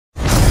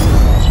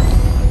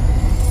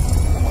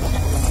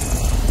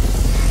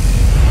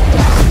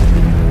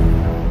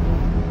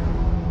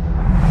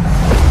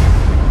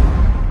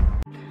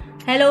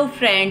Hello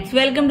friends,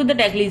 welcome to the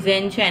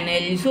TechListen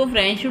channel. So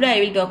friends, today I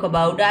will talk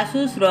about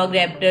ASUS ROG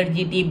Rapture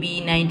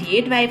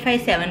GT-BE98 Wi-Fi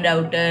 7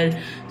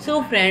 router.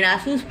 So friend,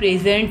 ASUS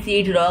presents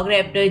its ROG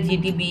Rapture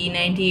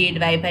GT-BE98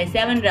 Wi-Fi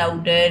 7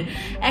 router,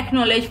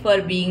 acknowledged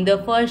for being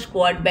the first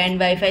quad-band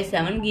Wi-Fi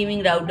 7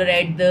 gaming router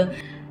at the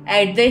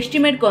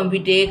esteemed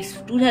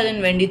Computex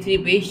 2023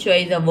 Best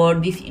Choice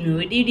Award. This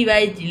innovative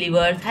device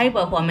delivers high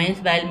performance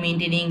while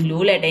maintaining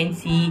low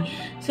latency.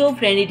 So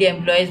friend, it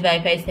employs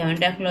Wi-Fi 7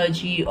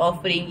 technology,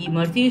 offering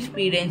immersive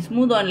speed and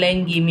smooth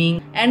online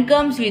gaming, and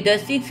comes with a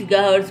 6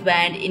 GHz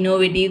band,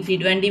 innovative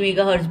 320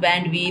 MHz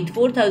bandwidth,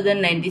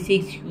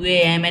 4096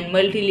 QAM and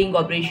multi-link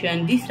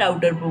operation. This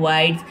router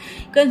provides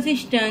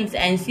consistent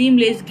and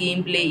seamless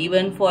gameplay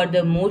even for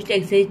the most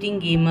exciting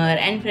gamer,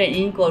 and friend,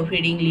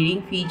 incorporating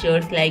leading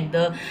features like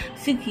the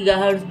 6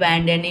 GHz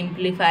band and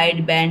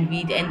amplified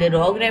bandwidth, and the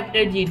ROG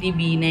Rapture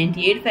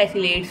GT-BE98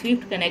 facilitates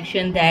swift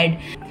connection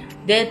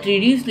that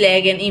reduce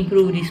lag and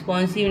improve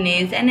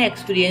responsiveness, and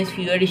experience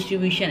fewer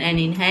distribution and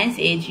enhance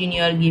edge in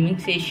your gaming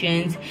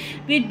sessions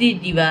with this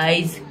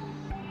device.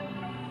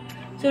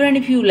 So friend,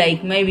 if you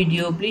like my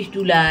video, please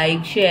do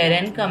like, share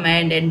and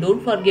comment, and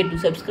don't forget to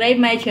subscribe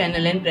my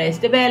channel and press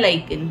the bell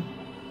icon.